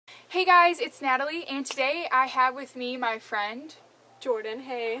Hey guys, it's Natalie, and today I have with me my friend Jordyn.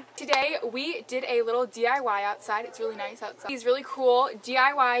 Hey. Today we did a little DIY outside. It's really nice outside. These really cool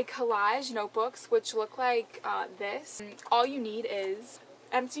DIY collage notebooks which look like this. All you need is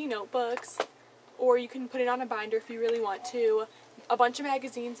empty notebooks, or you can put it on a binder if you really want to, a bunch of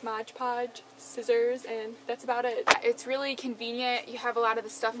magazines, Mod Podge, scissors, and that's about it. It's really convenient. You have a lot of the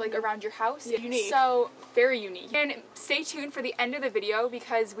stuff like around your house. Yeah, unique. So very unique. And stay tuned for the end of the video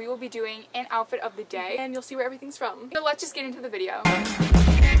because we will be doing an outfit of the day And you'll see where everything's from. So let's just get into the video.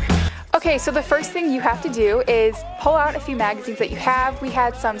 Okay, so the first thing you have to do is pull out a few magazines that you have. We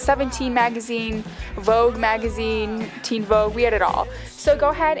had some 17 magazine, Vogue magazine, Teen Vogue, we had it all. So go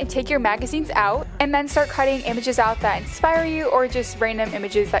ahead and take your magazines out and then start cutting images out that inspire you or just random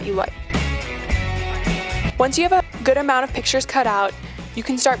images that you like. Once you have a good amount of pictures cut out, you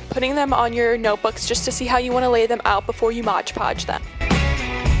can start putting them on your notebooks just to see how you want to lay them out before you Mod Podge them.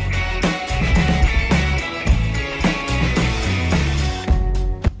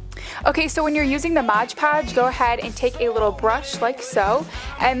 Okay, so when you're using the Mod Podge, go ahead and take a little brush like so,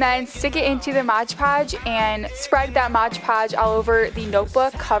 and then stick it into the Mod Podge and spread that Mod Podge all over the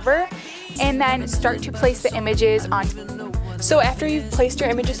notebook cover, and then start to place the images onto. So after you've placed your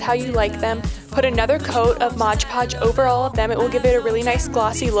images how you like them, put another coat of Mod Podge over all of them. It will give it a really nice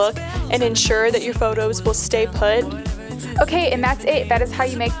glossy look and ensure that your photos will stay put. Okay, and that's it. That is how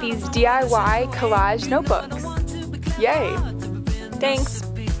you make these DIY collage notebooks. Yay! Thanks!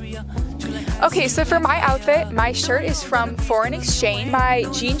 Okay, so for my outfit, my shirt is from Foreign Exchange. My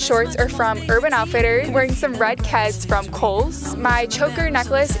jean shorts are from Urban Outfitters. I'm wearing some red Keds from Kohl's. My choker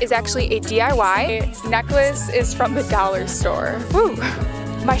necklace is actually a DIY. Necklace is from the dollar store. Woo!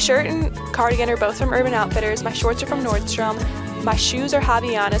 My shirt and cardigan are both from Urban Outfitters. My shorts are from Nordstrom. My shoes are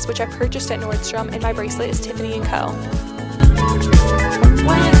Havaianas, which I purchased at Nordstrom, and my bracelet is Tiffany & Co.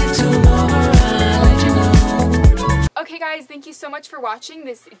 Okay guys, thank you so much for watching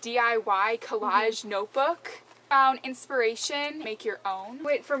this DIY collage notebook. Found inspiration, make your own.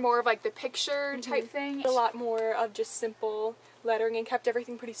 Wait for more of like the picture type thing. A lot more of just simple lettering and kept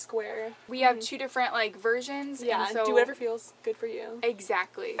everything pretty square. We have two different like versions. Yeah, and so do whatever feels good for you.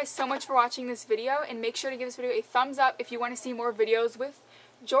 Exactly. Thank you guys so much for watching this video, and make sure to give this video a thumbs up if you want to see more videos with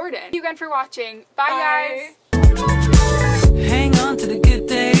Jordyn. Thank you again for watching. Bye. Guys! Hang on to the good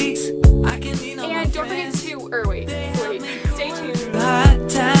days. And don't forget to, stay tuned.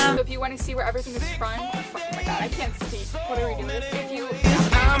 So if you want to see where everything is from, oh my god, I can't speak. What are we doing?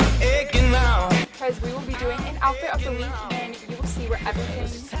 Because we will be doing an outfit of the week, and you will see where everything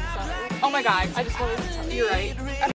is from. Oh my god, I just wanted to tell you. You're right.